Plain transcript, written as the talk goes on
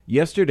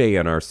Yesterday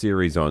in our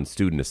series on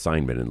student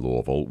assignment in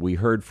Louisville, we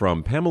heard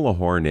from Pamela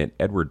Horn and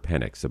Edward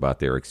Penix about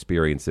their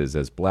experiences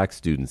as black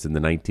students in the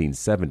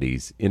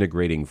 1970s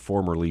integrating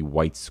formerly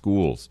white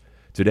schools.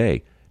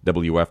 Today,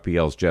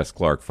 WFPL's Jess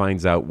Clark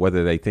finds out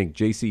whether they think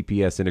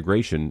JCPS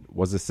integration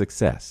was a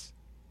success.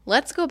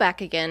 Let's go back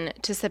again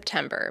to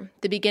September,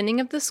 the beginning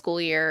of the school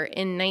year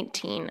in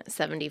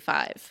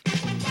 1975.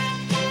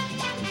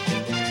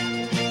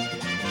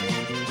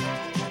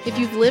 If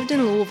you've lived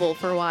in Louisville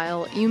for a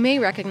while, you may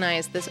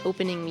recognize this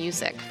opening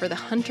music for the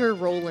Hunter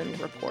Rowland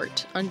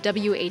Report on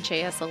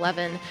WHAS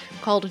 11,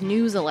 called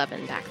News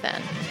 11 back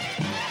then.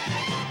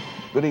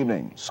 Good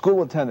evening.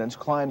 School attendance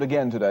climbed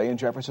again today in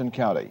Jefferson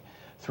County.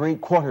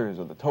 3/4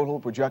 of the total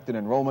projected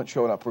enrollment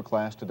showed up for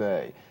class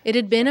today. It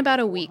had been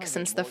about a week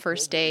since the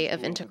first day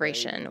of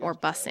integration, or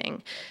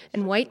busing,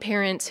 and white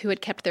parents who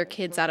had kept their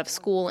kids out of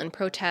school in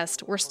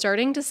protest were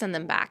starting to send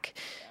them back.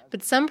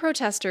 But some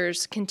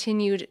protesters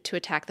continued to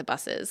attack the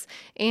buses,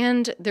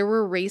 and there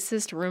were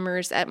racist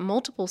rumors at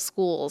multiple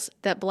schools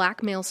that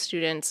black male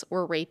students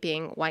were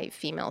raping white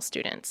female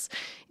students.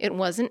 It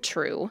wasn't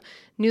true.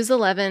 News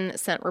 11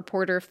 sent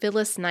reporter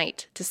Phyllis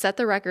Knight to set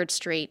the record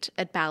straight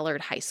at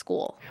Ballard High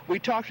School. We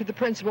talked to the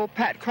principal,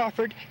 Pat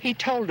Crawford. He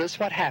told us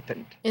what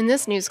happened. In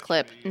this news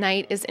clip,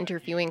 Knight is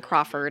interviewing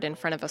Crawford in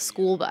front of a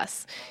school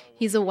bus.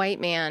 He's a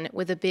white man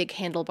with a big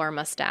handlebar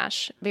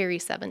mustache, very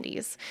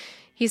 70s.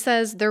 He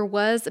says there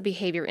was a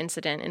behavior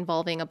incident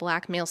involving a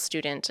black male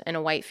student and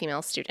a white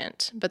female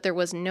student, but there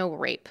was no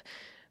rape.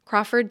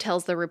 Crawford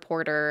tells the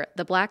reporter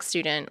the black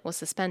student was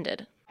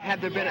suspended. Have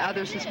there been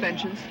other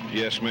suspensions?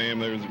 Yes, ma'am.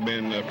 There's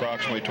been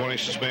approximately 20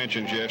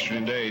 suspensions yesterday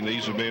and today, and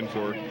these have been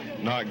for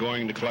not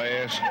going to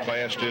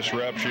class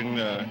disruption,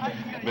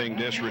 being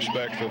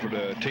disrespectful for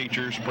the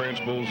teachers,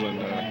 principals, and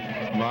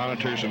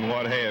monitors, and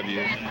what have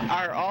you.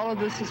 Are all of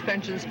the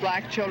suspensions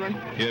black children?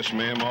 Yes,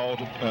 ma'am. All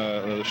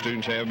the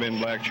students have been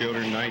black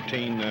children,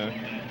 19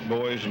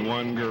 boys and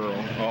 1 girl,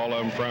 all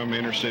of them from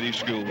inner city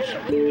schools.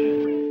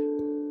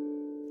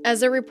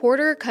 As a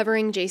reporter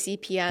covering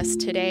JCPS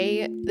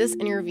today, this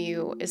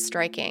interview is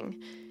striking.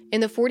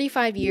 In the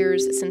 45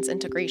 years since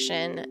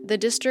integration, the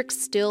district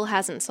still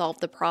hasn't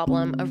solved the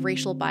problem of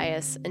racial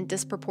bias and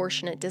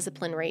disproportionate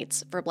discipline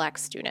rates for black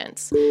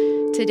students.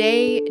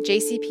 Today,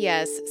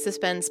 JCPS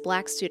suspends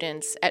black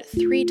students at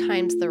 3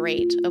 times the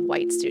rate of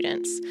white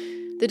students.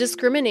 The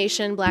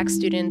discrimination black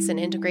students in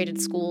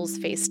integrated schools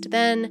faced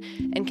then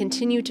and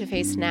continue to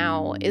face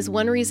now is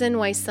one reason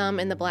why some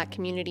in the black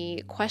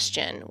community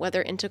question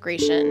whether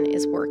integration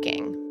is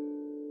working.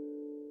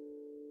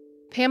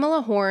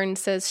 Pamela Horn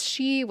says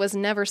she was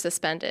never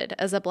suspended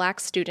as a black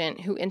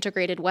student who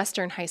integrated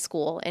Western High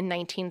School in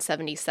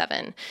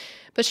 1977,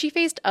 but she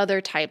faced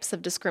other types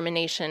of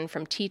discrimination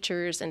from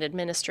teachers and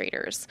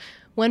administrators.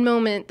 One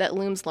moment that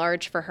looms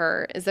large for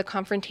her is a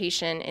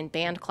confrontation in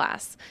band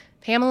class.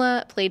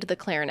 Pamela played the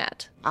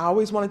clarinet. I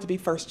always wanted to be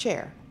first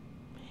chair.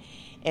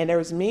 And there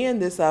was me and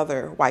this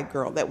other white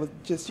girl that would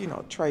just,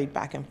 trade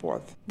back and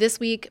forth. This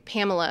week,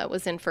 Pamela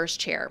was in first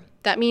chair.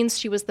 That means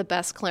she was the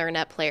best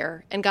clarinet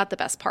player and got the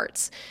best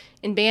parts.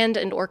 In band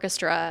and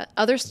orchestra,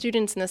 other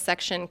students in the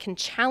section can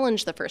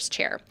challenge the first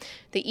chair.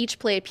 They each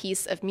play a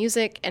piece of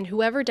music, and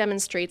whoever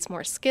demonstrates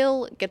more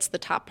skill gets the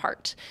top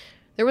part.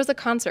 There was a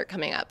concert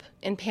coming up,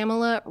 and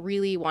Pamela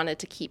really wanted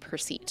to keep her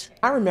seat.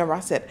 I remember I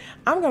said,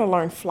 I'm going to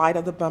learn Flight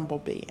of the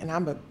Bumblebee, and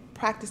I'm going to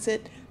practice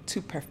it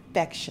to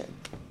perfection.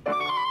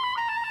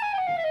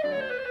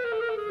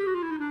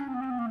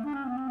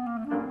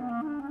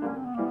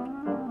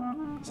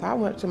 So I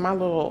went to my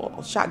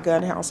little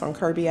shotgun house on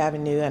Kirby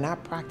Avenue, and I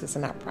practiced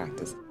and I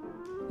practiced.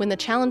 When the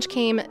challenge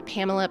came,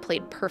 Pamela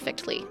played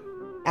perfectly.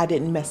 I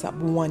didn't mess up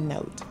one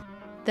note.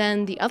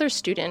 Then the other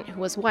student, who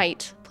was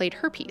white, played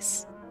her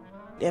piece.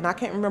 And I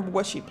can't remember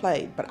what she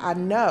played, but I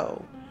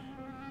know,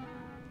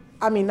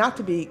 not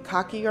to be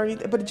cocky or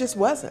anything, but it just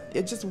wasn't.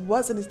 It just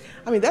wasn't.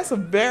 That's a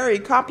very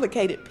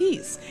complicated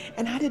piece,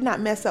 and I did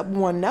not mess up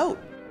one note.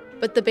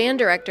 But the band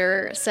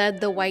director said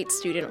the white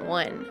student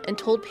won and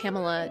told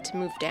Pamela to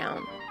move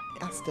down.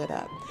 I stood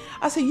up.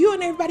 I said, you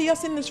and everybody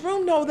else in this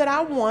room know that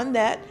I won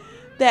that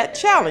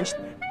challenge.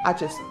 I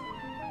just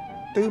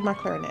threw my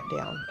clarinet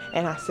down,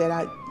 and I said,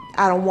 I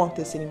don't want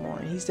this anymore.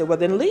 And he said, well,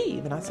 then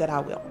leave. And I said,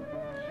 I will.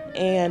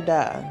 And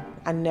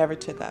I never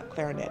took up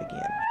clarinet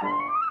again.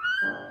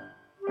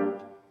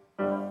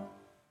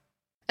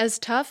 As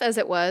tough as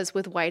it was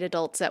with white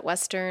adults at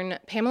Western,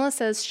 Pamela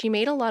says she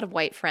made a lot of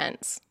white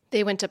friends.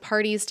 They went to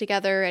parties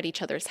together at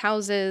each other's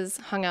houses,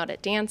 hung out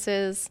at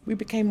dances. We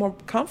became more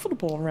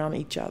comfortable around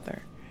each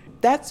other.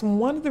 That's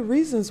one of the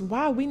reasons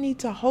why we need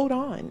to hold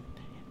on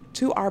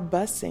to our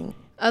busing.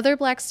 Other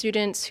black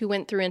students who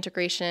went through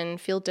integration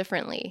feel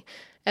differently.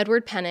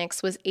 Edward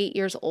Penix was 8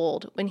 years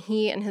old when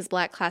he and his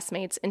black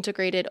classmates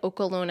integrated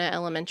Okolona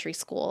Elementary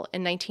School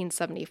in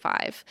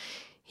 1975.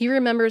 He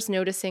remembers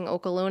noticing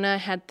Okolona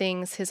had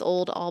things his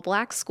old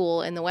all-black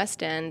school in the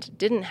West End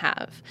didn't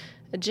have: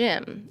 a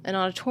gym, an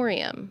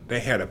auditorium. They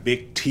had a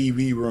big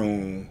TV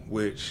room,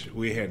 which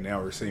we had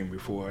never seen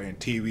before, and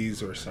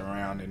TVs were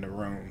surrounding the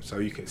room, so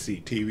you could see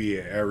TV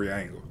at every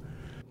angle.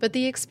 But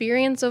the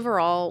experience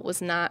overall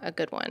was not a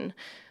good one.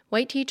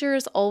 White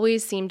teachers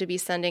always seemed to be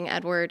sending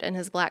Edward and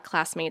his Black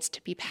classmates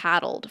to be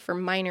paddled for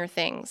minor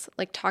things,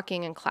 like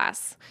talking in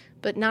class,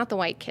 but not the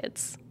white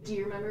kids. Do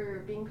you remember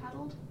being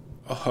paddled?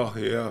 Oh,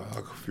 yeah,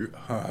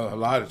 a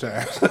lot of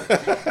times.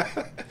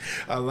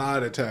 A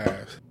lot of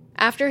times.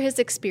 After his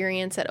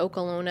experience at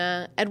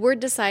Okolona, Edward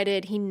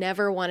decided he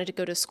never wanted to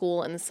go to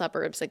school in the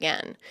suburbs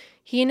again.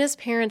 He and his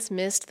parents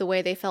missed the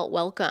way they felt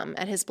welcome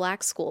at his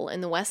Black school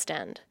in the West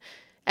End.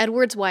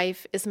 Edward's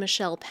wife is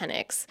Michelle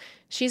Penix.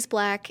 She's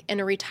Black and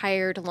a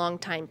retired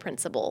longtime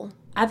principal.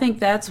 I think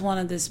that's one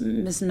of the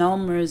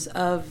misnomers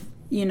of,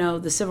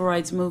 the civil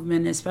rights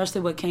movement,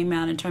 especially what came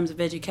out in terms of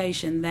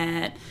education,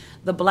 that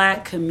the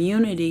Black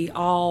community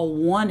all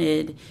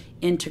wanted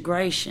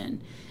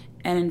integration.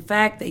 And in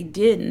fact, they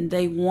didn't.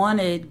 They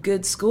wanted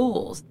good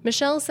schools.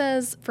 Michelle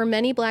says for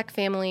many Black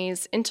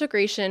families,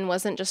 integration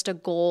wasn't just a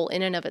goal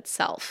in and of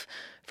itself.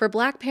 For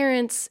Black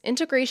parents,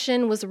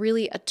 integration was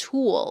really a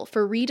tool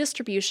for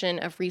redistribution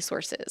of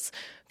resources,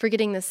 for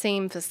getting the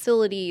same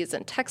facilities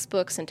and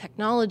textbooks and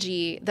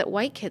technology that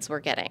white kids were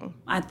getting.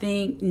 I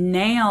think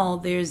now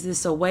there's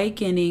this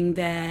awakening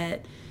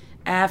that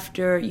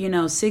after,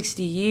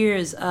 60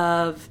 years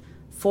of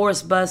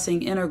forced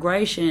busing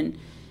integration,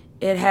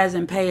 it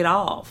hasn't paid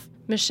off.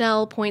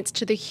 Michelle points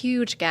to the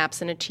huge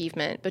gaps in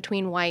achievement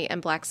between white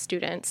and Black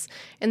students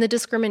and the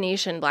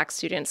discrimination Black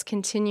students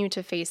continue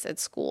to face at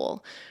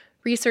school.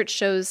 Research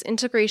shows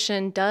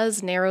integration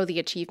does narrow the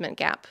achievement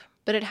gap,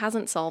 but it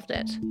hasn't solved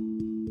it.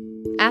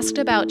 Asked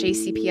about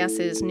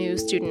JCPS's new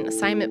student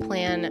assignment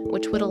plan,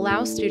 which would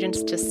allow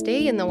students to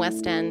stay in the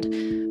West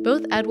End,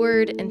 both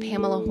Edward and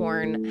Pamela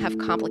Horn have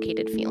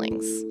complicated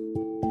feelings.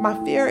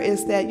 My fear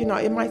is that,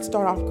 it might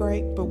start off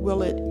great, but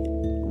will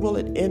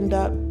it end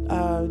up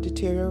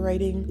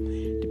deteriorating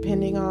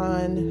depending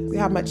on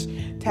how much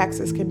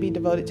taxes can be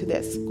devoted to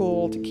that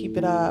school to keep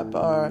it up,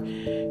 or,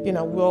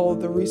 will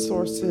the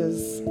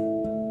resources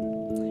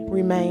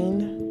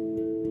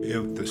remain?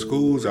 If the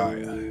schools are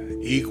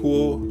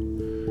equal,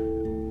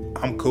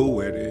 I'm cool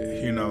with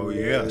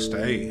it.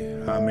 Stay.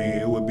 I mean,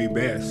 it would be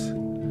best.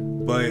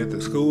 But if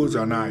the schools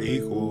are not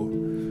equal,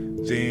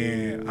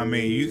 then,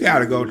 you got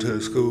to go to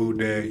a school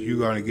that you're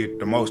going to get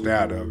the most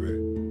out of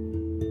it.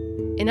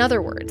 In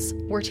other words,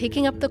 we're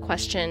taking up the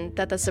question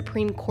that the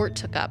Supreme Court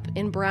took up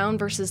in Brown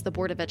versus the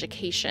Board of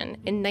Education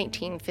in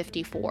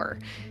 1954.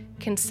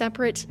 Can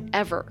separate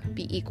ever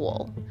be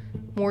equal?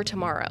 More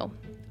tomorrow.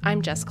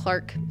 I'm Jess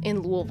Clark in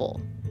Louisville.